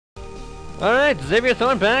Alright, Xavier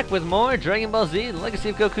Thorne back with more Dragon Ball Z, Legacy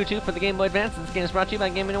of Goku 2 for the Game Boy Advance. This game is brought to you by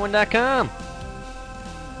GameAnyone.com.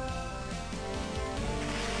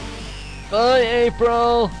 Bye,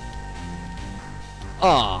 April!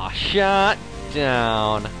 Aw, shot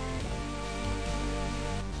down.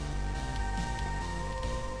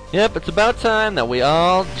 Yep, it's about time that we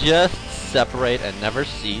all just separate and never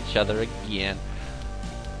see each other again.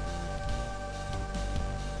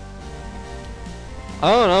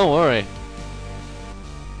 Oh, don't worry.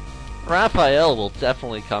 Raphael will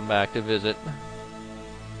definitely come back to visit.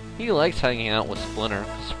 He likes hanging out with Splinter.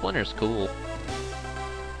 Splinter's cool.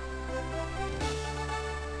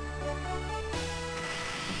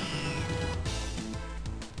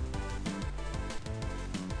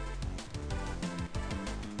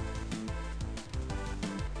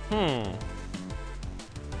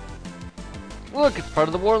 Look, it's part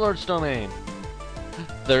of the Warlord's domain.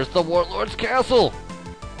 There's the Warlord's castle.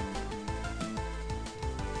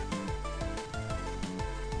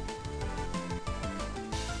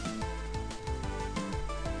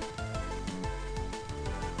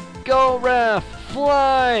 Go, Raph!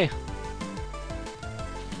 Fly!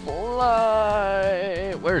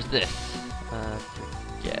 Fly! Where's this?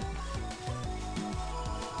 Forget.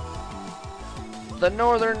 The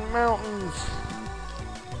Northern Mountains!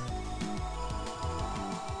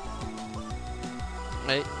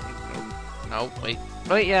 Wait. No, wait.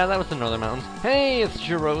 Wait, yeah, that was the Northern Mountains. Hey, it's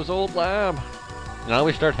Jiro's old lab! Now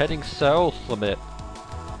we start heading south a bit.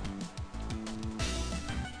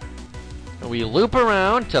 We loop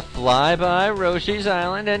around to fly by Roshi's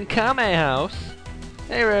Island and Kame House.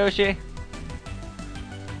 Hey, Roshi.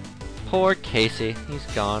 Poor Casey. He's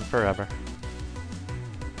gone forever.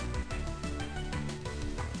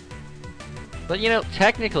 But you know,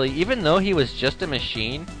 technically, even though he was just a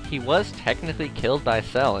machine, he was technically killed by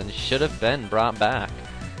Cell and should have been brought back.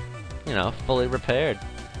 You know, fully repaired.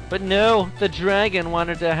 But no, the dragon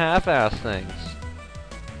wanted to half-ass things.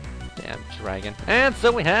 Damn dragon. And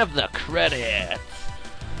so we have the credits!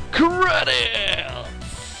 Credits!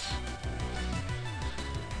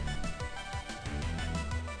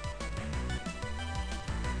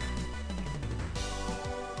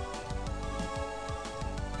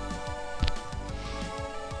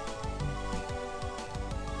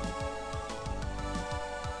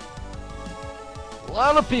 A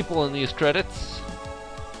lot of people in these credits.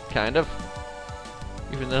 Kind of.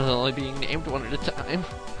 Even though they're only being named one at a time.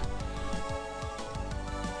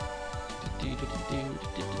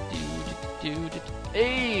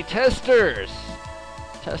 Hey, testers!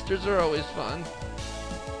 Testers are always fun.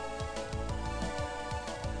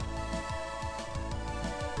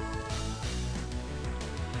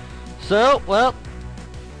 So, well,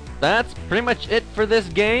 that's pretty much it for this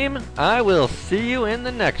game. I will see you in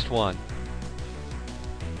the next one.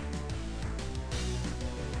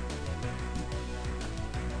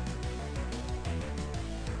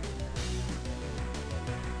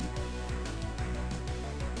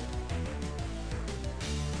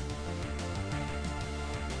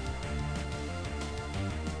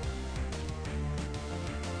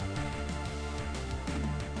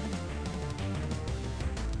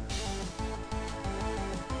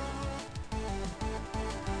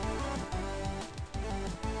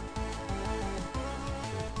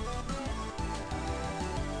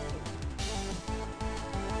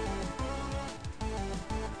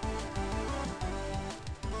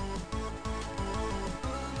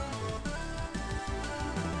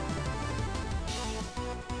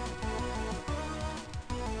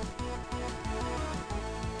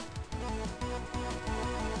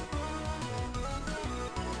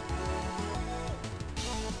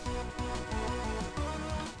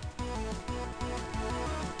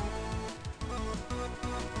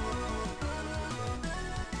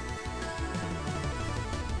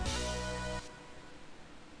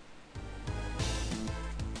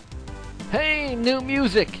 Hey, new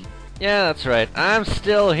music! Yeah, that's right. I'm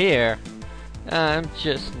still here. I'm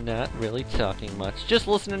just not really talking much. Just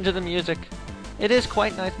listening to the music. It is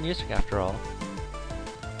quite nice music after all.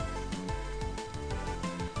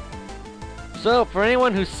 So, for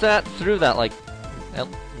anyone who sat through that, like,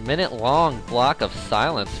 minute-long block of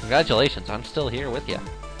silence, congratulations, I'm still here with you.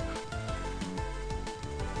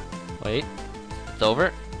 Wait. It's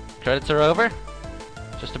over? Credits are over?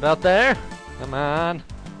 Just about there? Come on.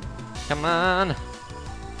 Come on.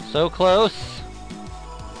 So close.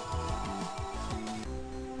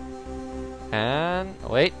 And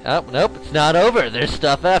wait, oh nope, it's not over. There's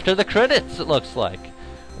stuff after the credits, it looks like.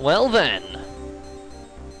 Well then.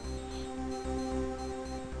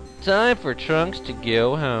 Time for Trunks to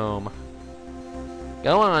go home.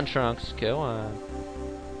 Go on, Trunks, go on.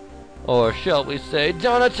 Or shall we say,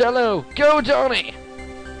 Donatello, go Donnie!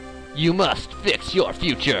 You must fix your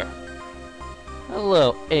future.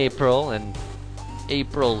 Hello, April, and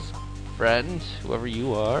April's friend, whoever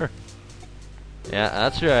you are. Yeah,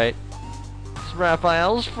 that's right. It's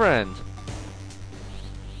Raphael's friend.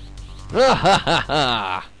 Ha ha ha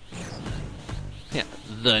ha! Yeah,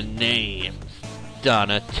 the name's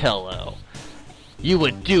Donatello. You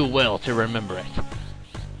would do well to remember it.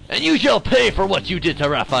 And you shall pay for what you did to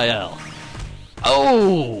Raphael.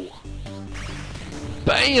 Oh!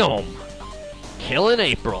 Bam! Killing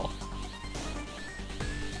April.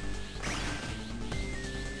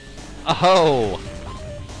 Oh!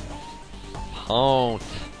 Don't.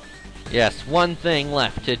 Yes, one thing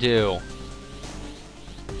left to do.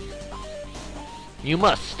 You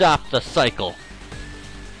must stop the cycle.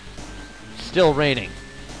 Still raining.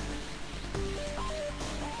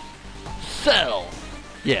 Cell!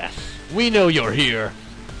 Yes, we know you're here.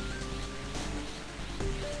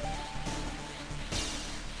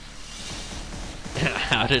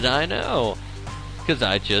 How did I know? Because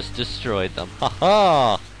I just destroyed them. Ha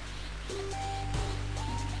ha!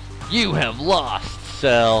 You have lost,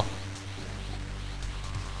 Cell.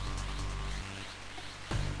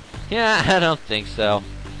 Yeah, I don't think so.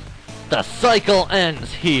 The cycle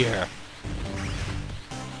ends here.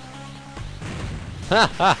 Ha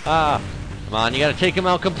ha ha! Come on, you gotta take him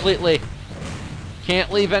out completely.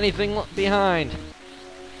 Can't leave anything behind.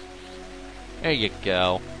 There you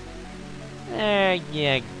go. There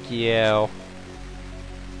you go.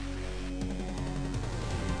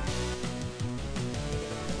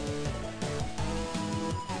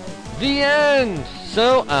 The end!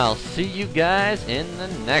 So, I'll see you guys in the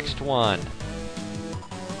next one.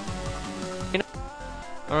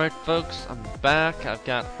 Alright folks, I'm back. I've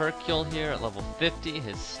got Hercule here at level 50.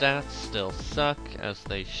 His stats still suck, as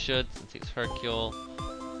they should, since he's Hercule.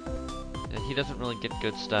 And he doesn't really get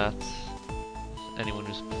good stats. Anyone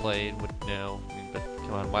who's played would know. I mean, but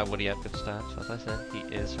come on, why would he have good stats? As I said, he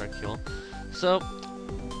is Hercule. So,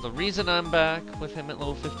 the reason I'm back with him at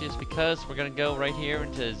level 50 is because we're gonna go right here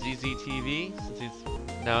into ZZTV. Since he's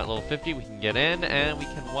now at level 50, we can get in and we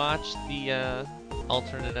can watch the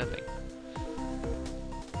alternate ending.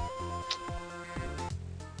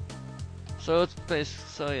 So it's basically,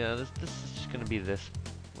 so yeah, this is just gonna be this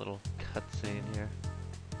little cutscene here.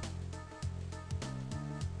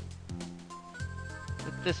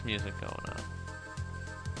 With this music going on.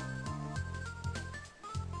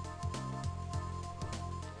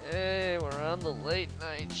 Hey, we're on the late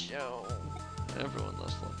night show. Everyone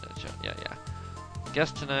loves the late night show. Yeah, yeah.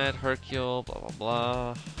 Guest tonight, Hercule, blah blah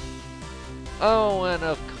blah. Oh, and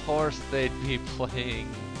of course they'd be playing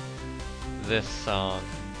this song.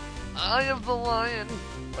 Eye of the Lion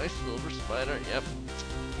by Silver Spider. Yep.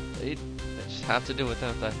 They just have to do it,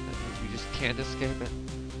 don't they? We just can't escape it.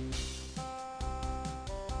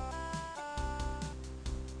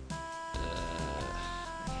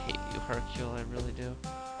 I hate you, Hercule, I really do.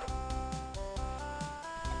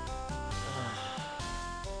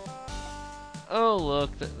 Oh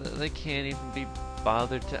look, they can't even be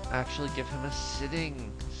bothered to actually give him a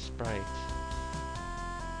sitting sprite.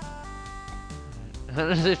 How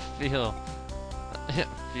does it feel? It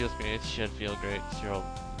feels great. It should feel great. You're a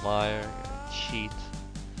liar, you're a cheat,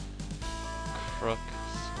 crook,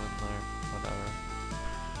 swindler,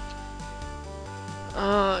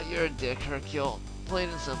 whatever. You're a dick, Hercule. Plain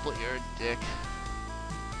and simple, you're a dick.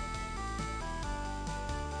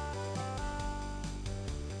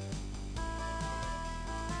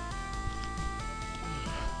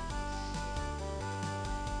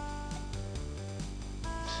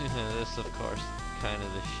 This, of course, kind of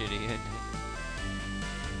the shitty ending.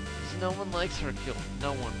 No one likes Hercule.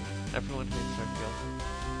 No one. Everyone hates Hercule.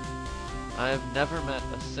 I have never met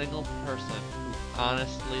a single person who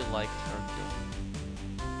honestly liked Hercule.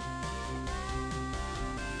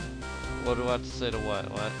 What do I have to say to what?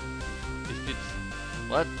 What?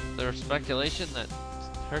 What? There's speculation that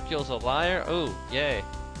Hercule's a liar? Oh, yay.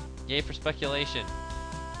 Yay for speculation.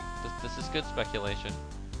 This is good speculation.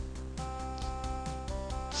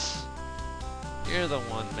 You're the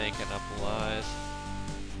one making up lies.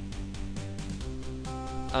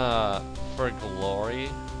 For glory?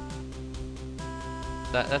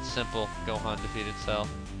 That's simple. Gohan defeated Cell.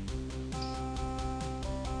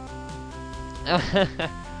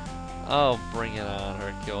 Oh, bring it on,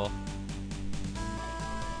 Hercule.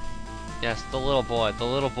 Yes, the little boy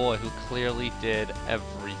who clearly did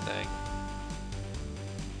everything.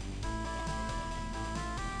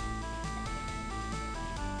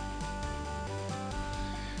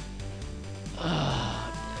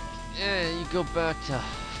 Yeah, you go back to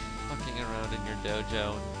fucking around in your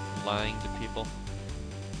dojo and lying to people.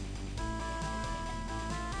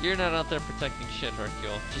 You're not out there protecting shit,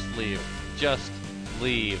 Hercule. Just leave. Just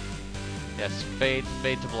leave. Yes, fade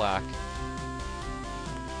to black.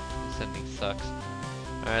 This ending sucks.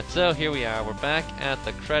 Alright, so here we are. We're back at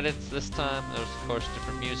the credits this time. There's, of course,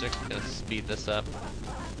 different music. I'm gonna speed this up.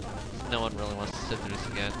 No one really wants to sit through this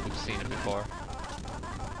again. We've seen it before.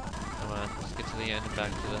 Come on, let's get to the end and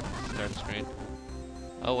back to the start screen.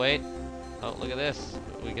 Oh, wait. Oh, look at this.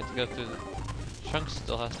 We get to go through the... Trunks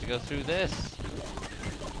still has to go through this.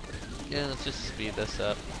 Yeah, let's just speed this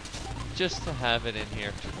up. Just to have it in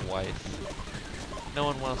here twice. No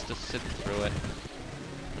one wants to sit through it.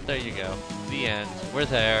 But there you go. The end. We're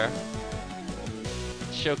there.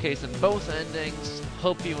 Showcasing both endings.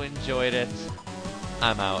 Hope you enjoyed it.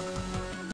 I'm out.